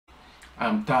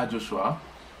I'm Tarh Joshua,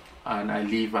 and I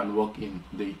live and work in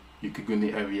the Uonuma-gun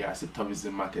area as a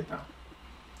tourism marketer.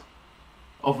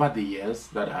 Over the years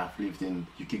that I have lived in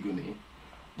Uonuma-gun,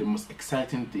 the most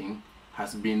exciting thing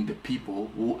has been the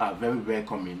people who are very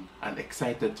welcoming and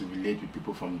excited to relate with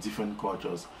people from different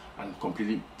cultures and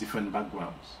completely different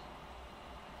backgrounds.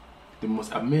 The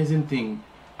most amazing thing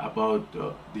about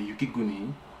the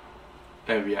Uonuma-gun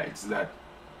area is that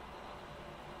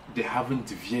they haven't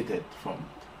deviated from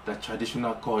the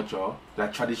traditional culture, the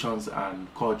traditions and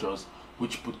cultures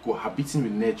which put cohabiting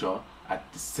with nature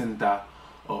at the center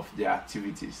of their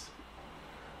activities.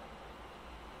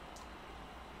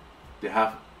 They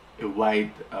have a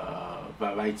wide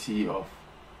variety of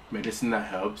medicinal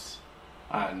herbs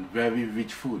and very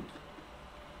rich food.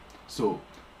 So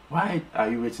why are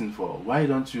you waiting for? Why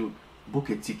don't you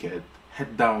book a ticket,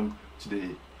 head down to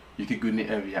the Uonuma-gun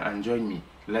area and join me?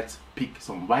 Let's pick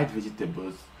some wild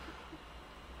vegetables,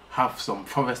 have some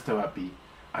forest therapy,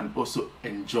 and also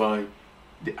enjoy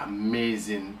the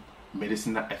amazing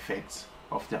medicinal effects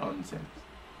of the onsen.